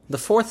the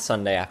fourth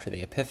Sunday after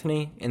the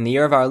Epiphany, in the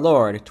year of our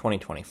Lord,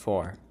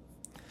 2024.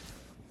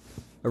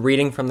 A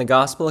reading from the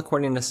Gospel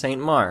according to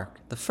St. Mark,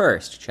 the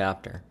first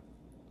chapter.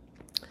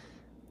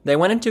 They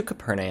went into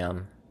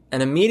Capernaum,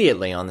 and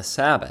immediately on the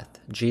Sabbath,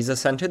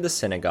 Jesus entered the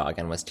synagogue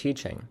and was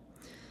teaching.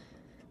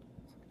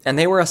 And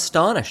they were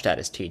astonished at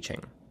his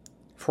teaching,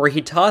 for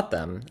he taught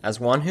them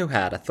as one who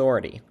had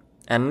authority,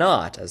 and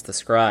not as the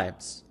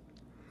scribes.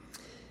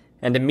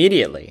 And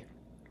immediately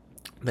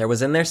there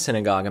was in their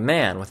synagogue a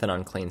man with an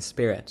unclean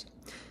spirit.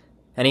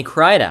 And he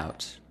cried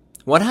out,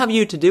 "What have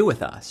you to do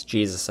with us,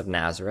 Jesus of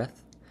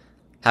Nazareth?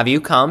 Have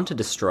you come to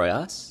destroy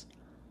us?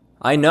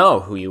 I know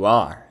who you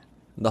are,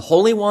 the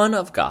Holy One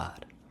of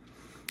God."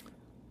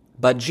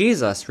 But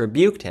Jesus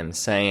rebuked him,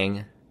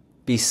 saying,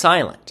 "Be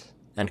silent,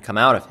 and come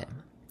out of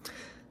him."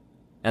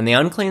 And the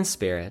unclean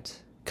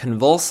spirit,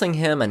 convulsing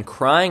him and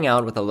crying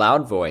out with a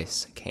loud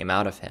voice, came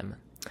out of him.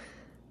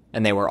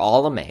 And they were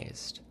all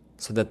amazed,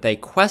 so that they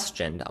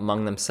questioned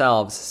among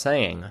themselves,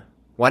 saying,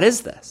 "What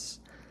is this?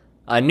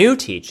 A new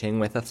teaching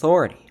with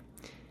authority.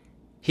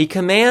 He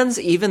commands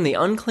even the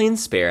unclean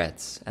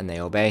spirits, and they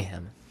obey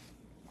him."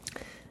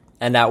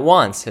 And at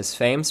once his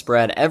fame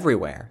spread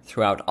everywhere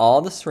throughout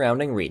all the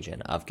surrounding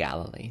region of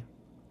Galilee.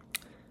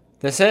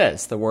 This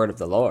is the word of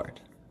the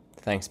Lord.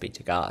 Thanks be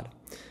to God.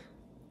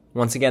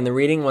 Once again, the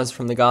reading was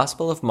from the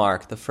Gospel of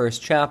Mark, the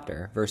first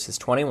chapter, verses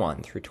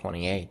 21 through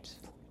 28.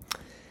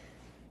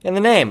 In the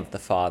name of the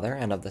Father,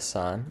 and of the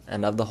Son,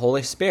 and of the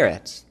Holy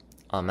Spirit.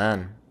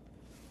 Amen.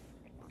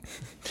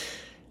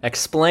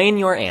 Explain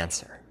your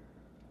answer.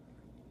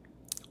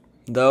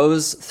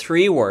 Those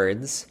three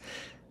words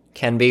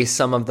can be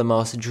some of the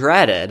most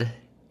dreaded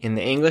in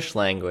the English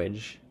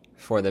language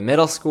for the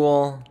middle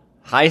school,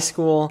 high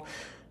school,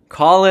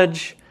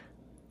 college,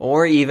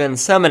 or even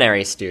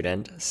seminary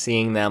student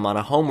seeing them on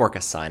a homework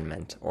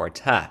assignment or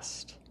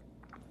test.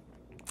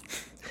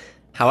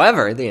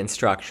 However, the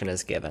instruction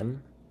is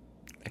given: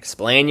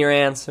 explain your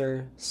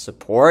answer,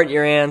 support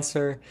your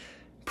answer,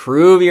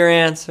 prove your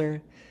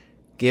answer,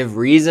 give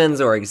reasons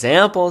or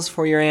examples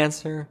for your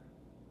answer,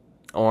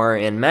 or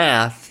in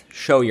math,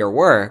 show your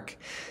work.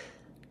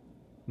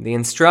 The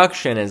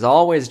instruction is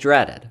always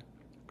dreaded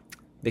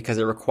because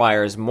it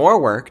requires more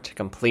work to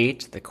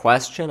complete the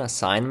question,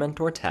 assignment,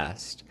 or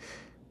test,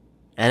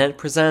 and it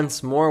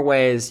presents more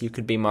ways you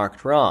could be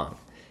marked wrong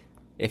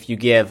if you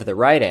give the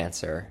right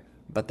answer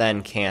but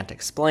then can't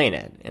explain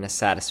it in a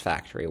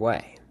satisfactory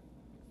way.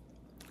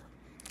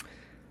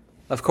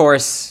 Of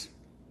course,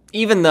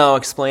 even though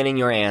explaining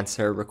your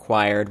answer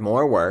required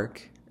more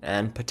work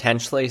and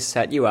potentially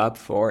set you up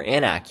for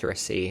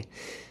inaccuracy,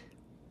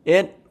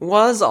 it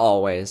was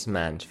always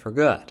meant for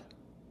good.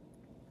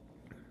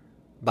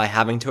 By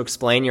having to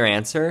explain your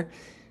answer,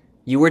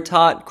 you were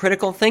taught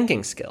critical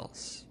thinking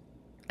skills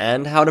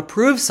and how to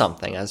prove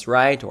something as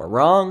right or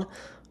wrong,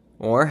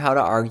 or how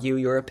to argue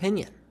your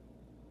opinion.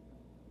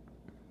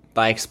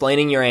 By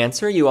explaining your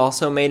answer, you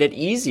also made it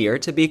easier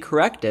to be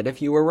corrected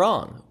if you were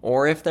wrong,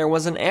 or if there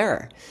was an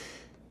error,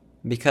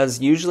 because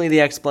usually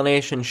the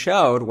explanation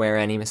showed where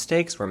any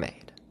mistakes were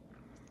made.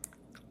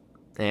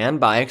 And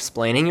by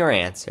explaining your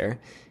answer,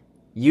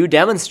 you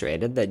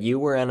demonstrated that you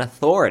were an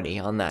authority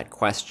on that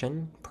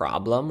question,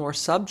 problem, or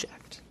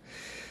subject.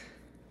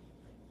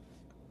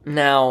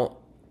 Now,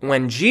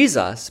 when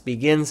Jesus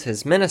begins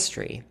his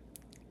ministry,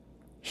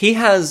 he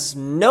has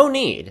no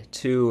need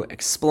to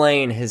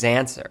explain his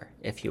answer,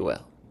 if you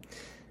will.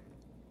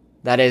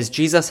 That is,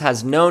 Jesus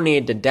has no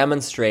need to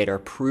demonstrate or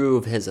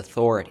prove his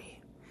authority.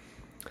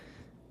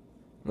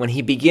 When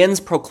he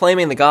begins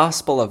proclaiming the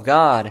gospel of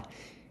God,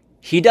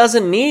 he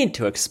doesn't need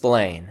to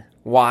explain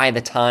why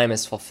the time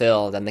is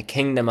fulfilled and the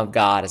kingdom of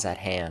God is at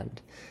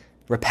hand.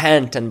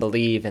 Repent and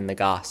believe in the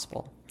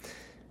gospel.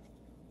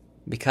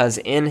 Because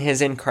in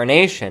his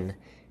incarnation,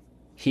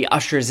 he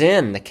ushers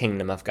in the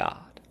kingdom of God.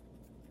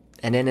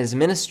 And in his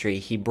ministry,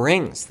 he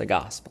brings the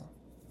gospel.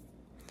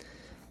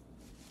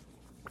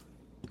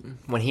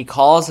 When he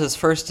calls his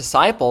first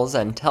disciples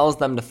and tells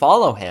them to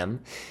follow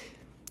him,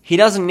 he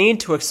doesn't need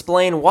to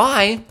explain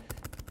why,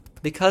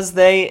 because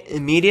they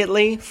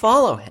immediately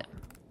follow him.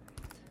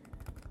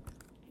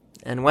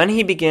 And when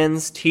he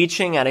begins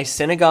teaching at a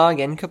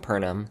synagogue in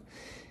Capernaum,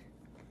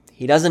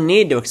 he doesn't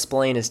need to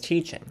explain his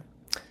teaching,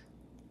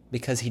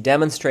 because he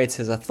demonstrates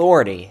his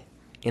authority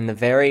in the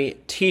very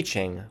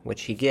teaching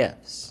which he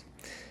gives.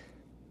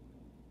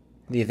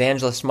 The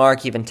evangelist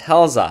Mark even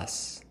tells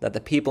us that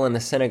the people in the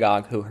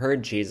synagogue who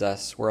heard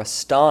Jesus were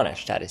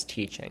astonished at his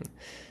teaching,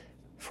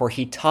 for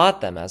he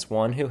taught them as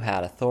one who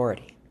had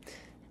authority,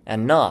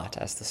 and not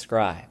as the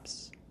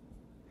scribes.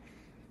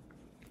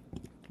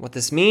 What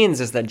this means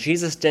is that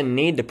Jesus didn't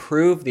need to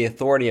prove the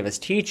authority of his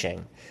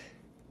teaching,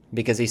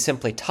 because he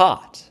simply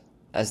taught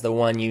as the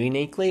one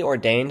uniquely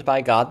ordained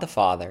by God the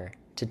Father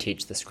to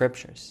teach the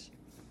Scriptures.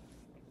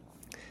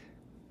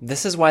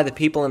 This is why the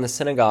people in the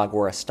synagogue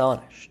were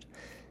astonished,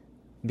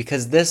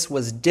 because this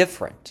was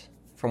different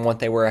from what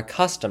they were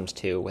accustomed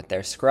to with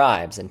their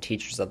scribes and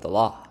teachers of the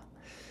law.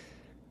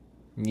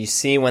 You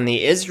see, when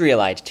the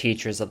Israelite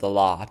teachers of the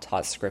law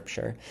taught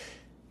Scripture,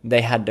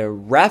 they had to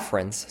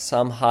reference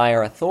some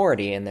higher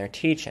authority in their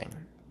teaching,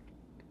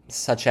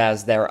 such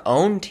as their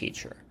own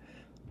teacher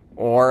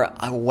or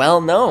a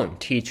well-known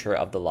teacher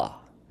of the law.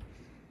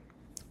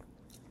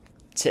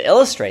 To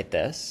illustrate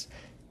this,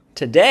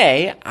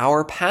 today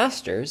our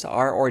pastors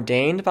are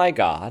ordained by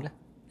God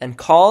and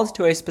called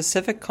to a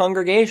specific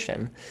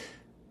congregation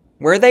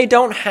where they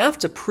don't have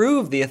to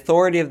prove the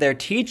authority of their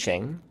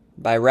teaching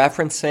by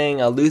referencing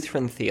a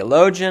Lutheran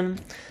theologian,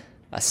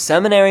 a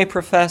seminary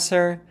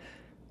professor,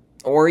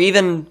 or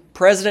even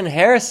President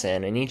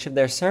Harrison in each of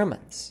their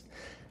sermons.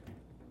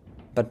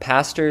 But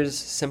pastors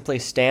simply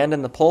stand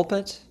in the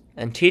pulpit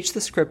and teach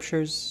the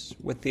scriptures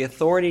with the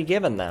authority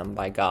given them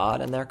by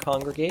God and their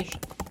congregation.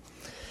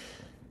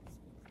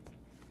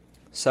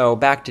 So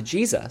back to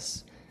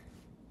Jesus.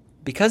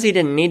 Because he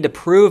didn't need to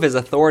prove his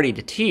authority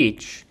to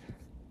teach,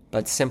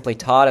 but simply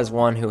taught as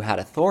one who had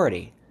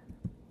authority,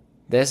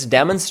 this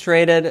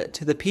demonstrated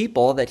to the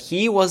people that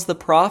he was the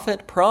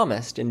prophet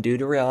promised in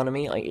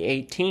Deuteronomy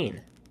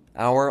 18,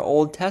 our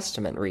Old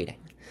Testament reading,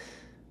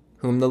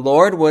 whom the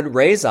Lord would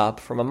raise up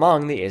from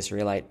among the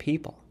Israelite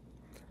people.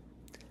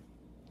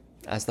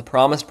 As the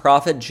promised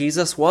prophet,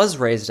 Jesus was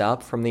raised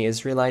up from the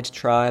Israelite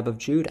tribe of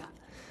Judah.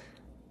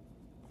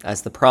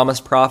 As the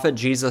promised prophet,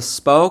 Jesus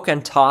spoke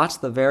and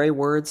taught the very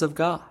words of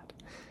God.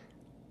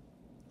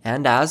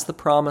 And as the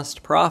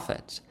promised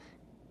prophet,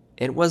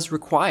 it was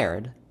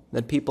required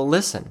that people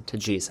listen to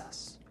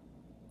Jesus.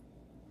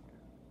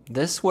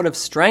 This would have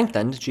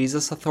strengthened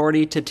Jesus'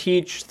 authority to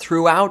teach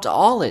throughout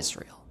all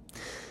Israel.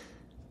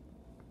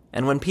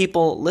 And when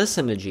people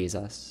listen to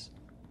Jesus,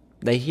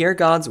 they hear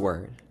God's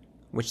word,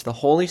 which the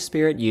Holy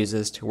Spirit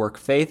uses to work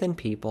faith in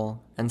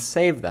people and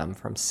save them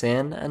from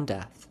sin and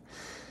death.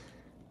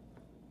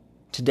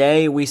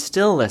 Today, we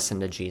still listen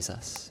to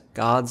Jesus,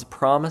 God's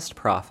promised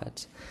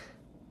prophet,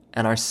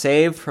 and are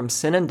saved from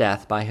sin and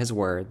death by his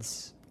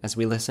words as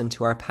we listen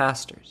to our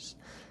pastors,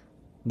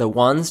 the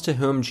ones to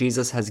whom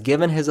Jesus has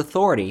given his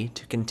authority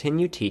to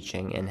continue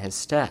teaching in his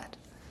stead.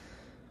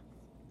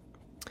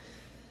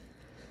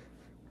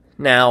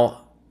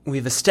 Now,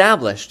 we've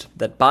established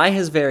that by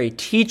his very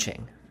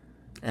teaching,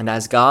 and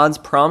as God's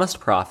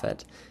promised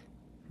prophet,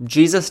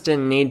 Jesus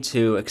didn't need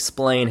to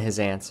explain his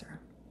answer.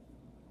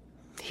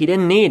 He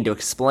didn't need to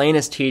explain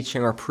his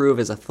teaching or prove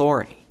his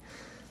authority.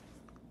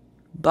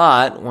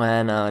 But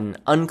when an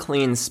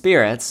unclean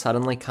spirit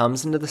suddenly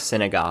comes into the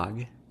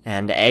synagogue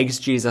and eggs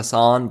Jesus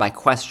on by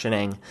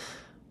questioning,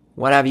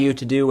 "What have you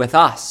to do with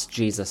us,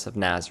 Jesus of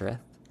Nazareth?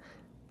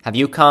 Have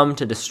you come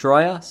to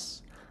destroy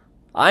us?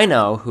 I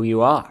know who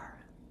you are,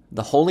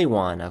 the Holy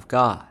One of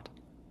God."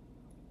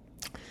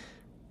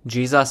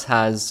 Jesus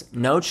has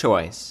no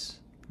choice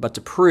but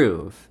to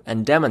prove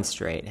and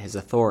demonstrate his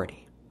authority.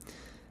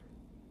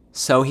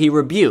 So he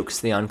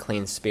rebukes the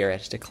unclean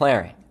spirit,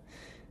 declaring,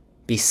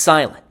 "Be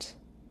silent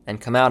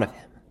and come out of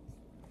him."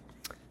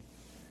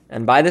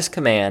 And by this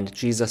command,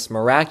 Jesus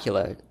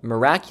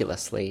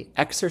miraculously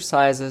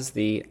exorcises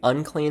the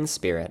unclean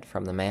spirit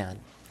from the man.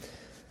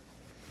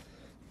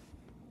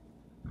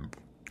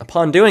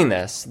 Upon doing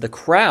this, the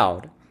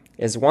crowd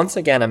is once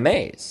again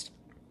amazed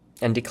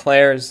and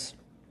declares,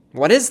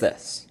 "What is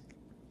this?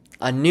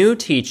 A new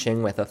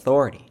teaching with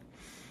authority.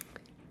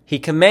 He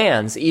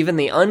commands even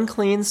the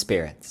unclean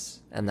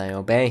spirits, and they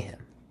obey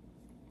him."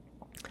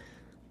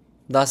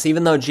 Thus,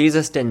 even though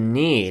Jesus didn't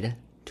need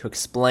to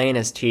explain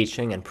his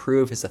teaching and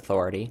prove his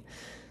authority,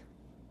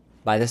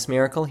 by this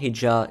miracle he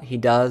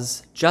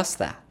does just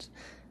that,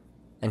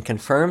 and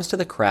confirms to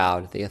the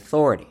crowd the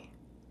authority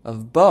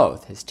of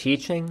both his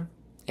teaching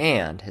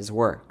and his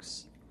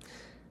works.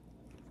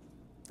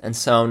 And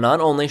so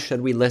not only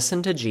should we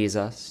listen to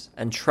Jesus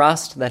and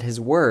trust that his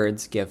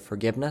words give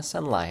forgiveness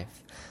and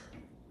life,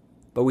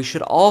 but we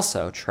should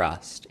also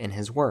trust in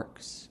his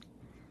works.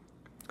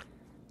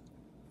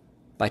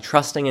 By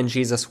trusting in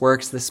Jesus'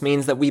 works, this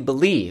means that we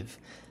believe,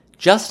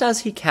 just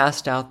as he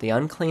cast out the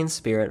unclean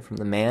spirit from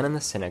the man in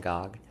the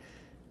synagogue,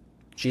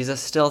 Jesus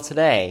still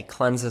today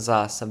cleanses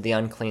us of the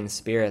unclean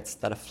spirits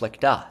that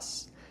afflict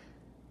us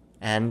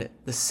and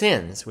the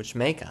sins which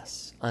make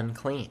us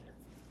unclean.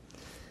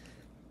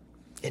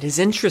 It is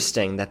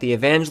interesting that the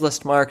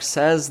evangelist Mark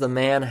says the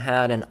man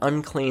had an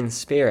unclean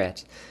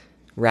spirit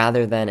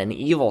rather than an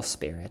evil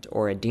spirit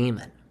or a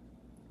demon.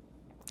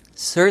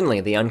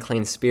 Certainly the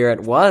unclean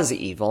spirit was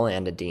evil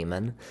and a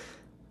demon,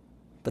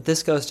 but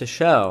this goes to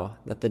show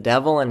that the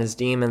devil and his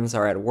demons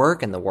are at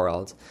work in the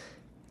world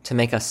to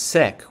make us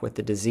sick with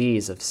the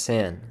disease of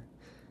sin,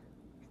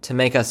 to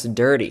make us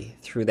dirty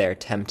through their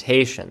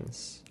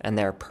temptations and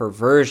their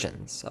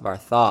perversions of our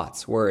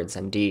thoughts, words,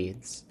 and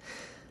deeds,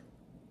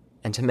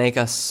 and to make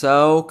us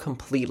so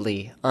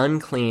completely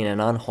unclean and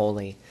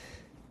unholy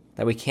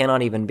that we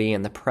cannot even be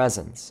in the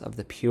presence of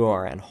the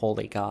pure and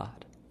holy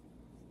God.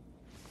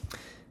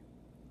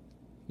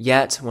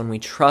 Yet, when we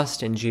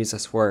trust in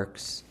Jesus'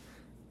 works,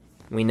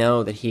 we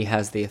know that he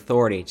has the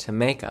authority to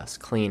make us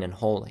clean and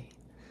holy.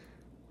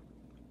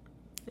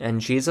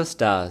 And Jesus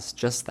does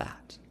just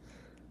that,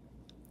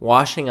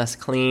 washing us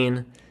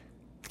clean,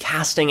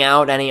 casting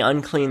out any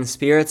unclean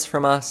spirits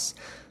from us,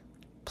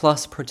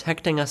 plus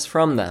protecting us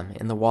from them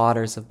in the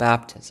waters of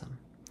baptism.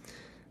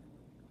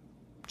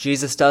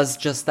 Jesus does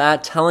just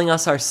that, telling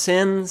us our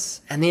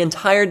sins and the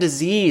entire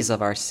disease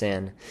of our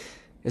sin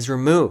is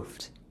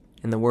removed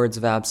in the words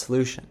of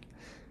absolution.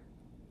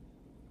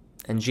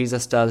 And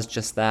Jesus does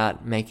just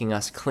that, making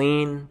us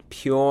clean,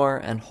 pure,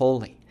 and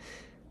holy,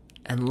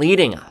 and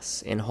leading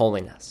us in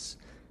holiness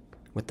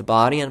with the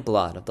body and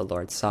blood of the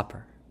Lord's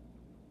Supper.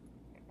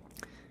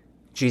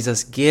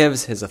 Jesus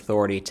gives his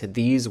authority to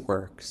these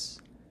works,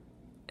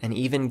 and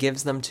even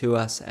gives them to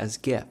us as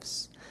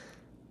gifts,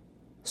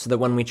 so that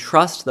when we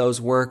trust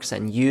those works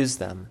and use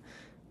them,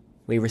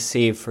 we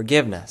receive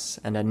forgiveness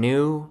and a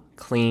new,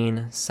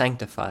 clean,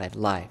 sanctified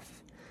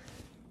life,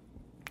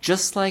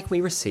 just like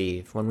we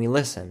receive when we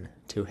listen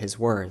to his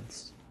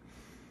words.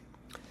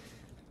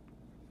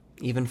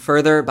 Even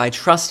further, by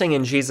trusting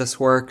in Jesus'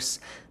 works,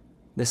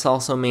 this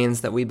also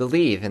means that we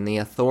believe in the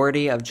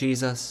authority of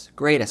Jesus'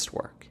 greatest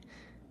work,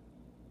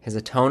 his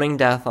atoning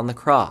death on the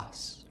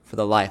cross for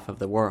the life of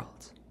the world.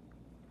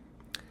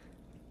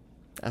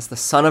 As the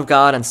Son of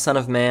God and Son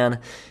of Man,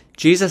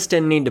 Jesus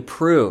didn't need to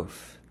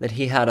prove that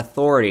he had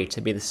authority to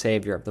be the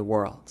Savior of the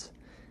world.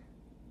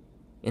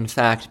 In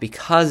fact,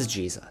 because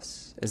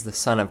Jesus is the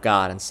Son of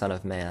God and Son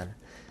of Man,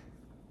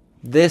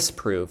 this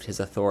proved his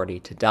authority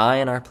to die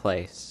in our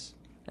place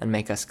and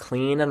make us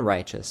clean and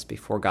righteous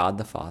before God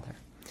the Father.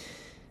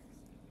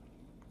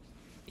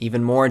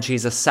 Even more,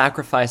 Jesus'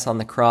 sacrifice on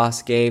the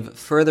cross gave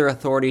further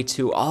authority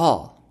to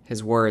all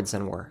his words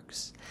and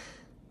works,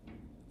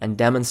 and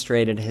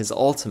demonstrated his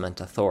ultimate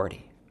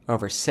authority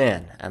over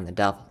sin and the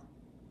devil.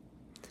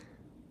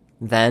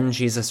 Then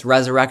Jesus'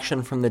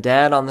 resurrection from the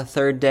dead on the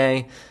third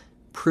day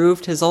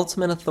proved his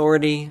ultimate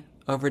authority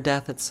over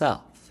death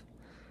itself.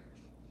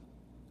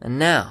 And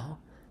now,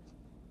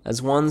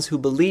 as ones who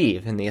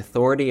believe in the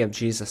authority of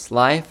Jesus'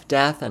 life,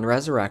 death, and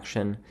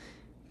resurrection,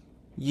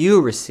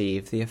 you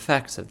receive the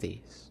effects of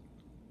these,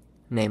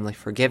 namely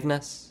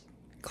forgiveness,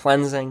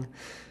 cleansing,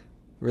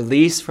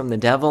 release from the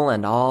devil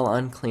and all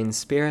unclean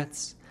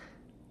spirits,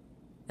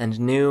 and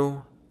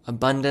new,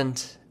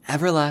 abundant,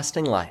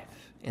 everlasting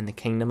life in the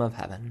kingdom of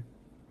heaven.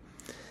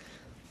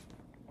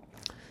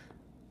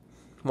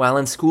 While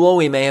in school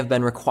we may have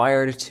been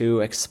required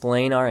to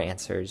explain our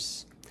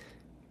answers,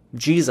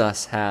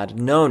 Jesus had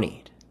no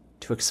need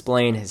to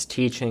explain his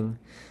teaching,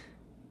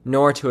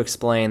 nor to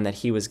explain that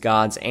he was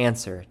God's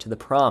answer to the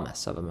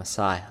promise of a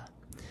Messiah.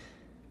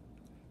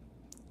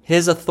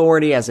 His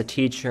authority as a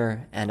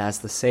teacher and as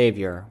the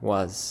Savior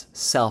was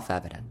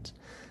self-evident.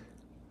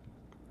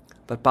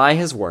 But by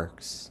his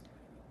works,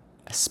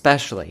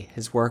 especially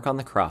his work on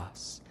the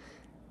cross,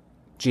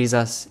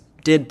 Jesus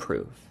did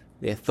prove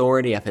the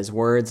authority of his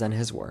words and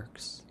his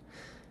works.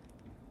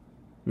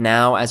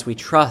 Now, as we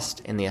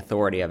trust in the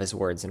authority of his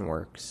words and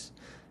works,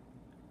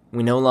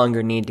 we no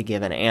longer need to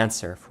give an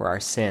answer for our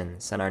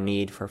sins and our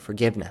need for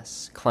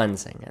forgiveness,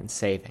 cleansing, and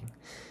saving.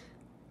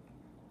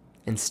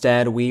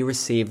 Instead, we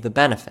receive the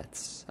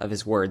benefits of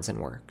his words and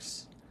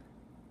works,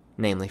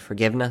 namely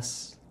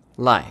forgiveness,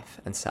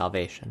 life, and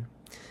salvation.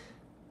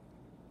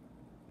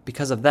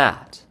 Because of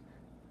that,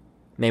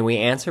 may we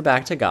answer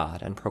back to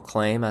God and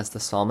proclaim as the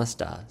psalmist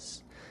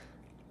does,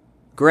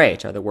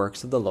 "Great are the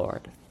works of the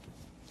Lord,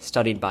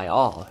 studied by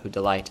all who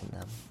delight in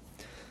them.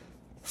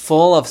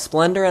 Full of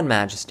splendor and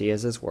majesty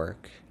is his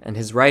work, and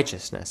his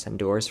righteousness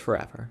endures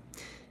forever.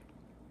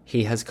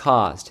 He has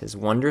caused his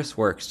wondrous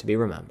works to be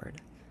remembered.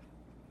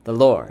 The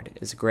Lord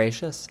is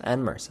gracious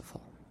and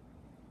merciful."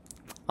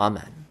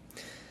 Amen.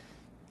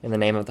 In the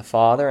name of the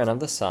Father, and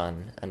of the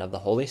Son, and of the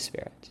Holy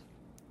Spirit.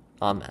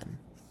 Amen.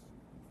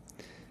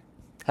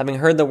 Having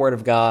heard the word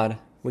of God,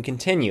 we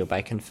continue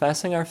by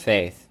confessing our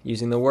faith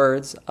using the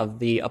words of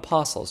the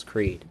Apostles'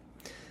 Creed.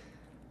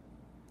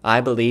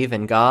 I believe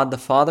in God the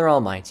Father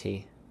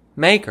Almighty,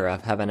 maker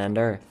of heaven and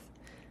earth,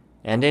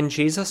 and in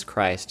Jesus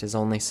Christ, his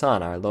only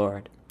Son, our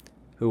Lord,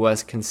 who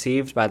was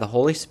conceived by the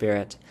Holy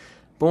Spirit,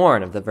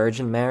 born of the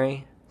Virgin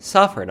Mary,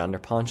 suffered under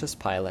Pontius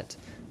Pilate,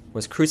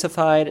 was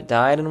crucified,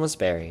 died, and was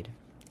buried.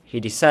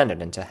 He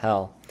descended into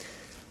hell.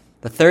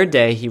 The third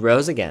day he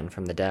rose again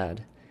from the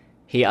dead.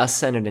 He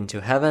ascended into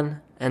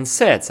heaven, and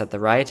sits at the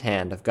right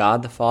hand of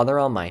God the Father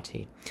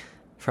Almighty.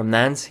 From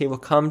thence he will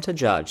come to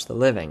judge the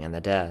living and the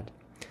dead.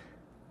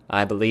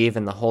 I believe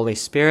in the Holy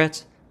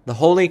Spirit, the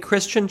holy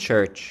Christian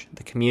Church,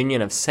 the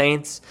communion of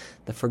saints,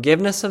 the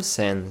forgiveness of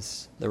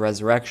sins, the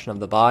resurrection of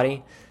the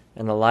body,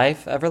 and the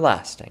life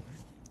everlasting.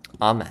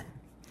 Amen.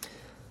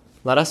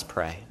 Let us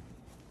pray.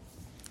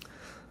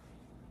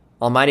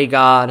 Almighty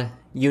God,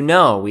 you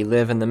know we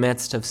live in the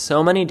midst of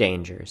so many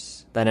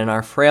dangers that in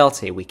our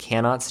frailty we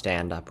cannot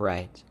stand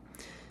upright.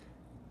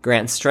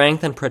 Grant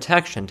strength and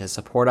protection to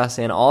support us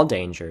in all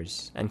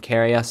dangers and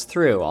carry us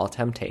through all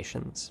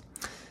temptations.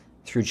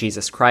 Through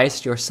Jesus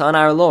Christ, your Son,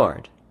 our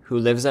Lord, who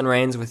lives and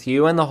reigns with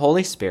you and the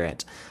Holy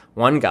Spirit,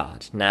 one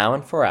God, now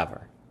and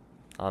forever.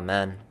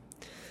 Amen.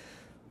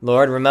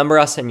 Lord, remember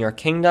us in your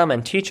kingdom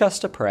and teach us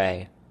to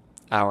pray.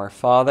 Our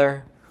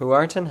Father, who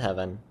art in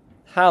heaven,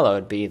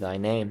 hallowed be thy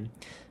name.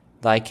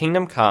 Thy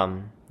kingdom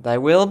come, thy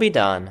will be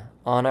done,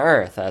 on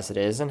earth as it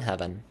is in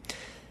heaven.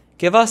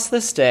 Give us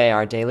this day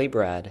our daily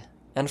bread,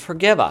 and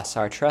forgive us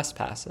our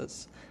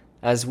trespasses,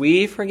 as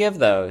we forgive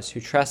those who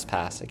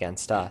trespass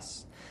against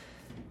us.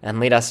 And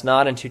lead us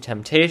not into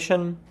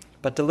temptation,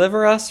 but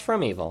deliver us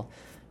from evil.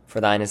 For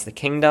thine is the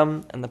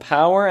kingdom, and the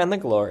power, and the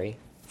glory,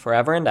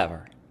 forever and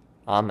ever.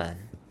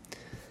 Amen.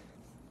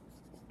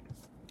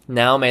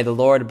 Now may the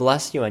Lord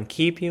bless you and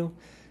keep you.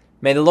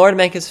 May the Lord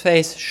make his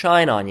face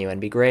shine on you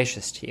and be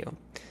gracious to you.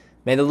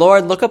 May the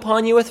Lord look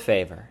upon you with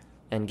favor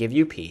and give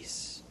you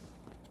peace.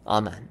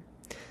 Amen.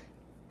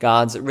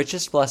 God's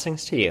richest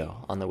blessings to you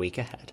on the week ahead.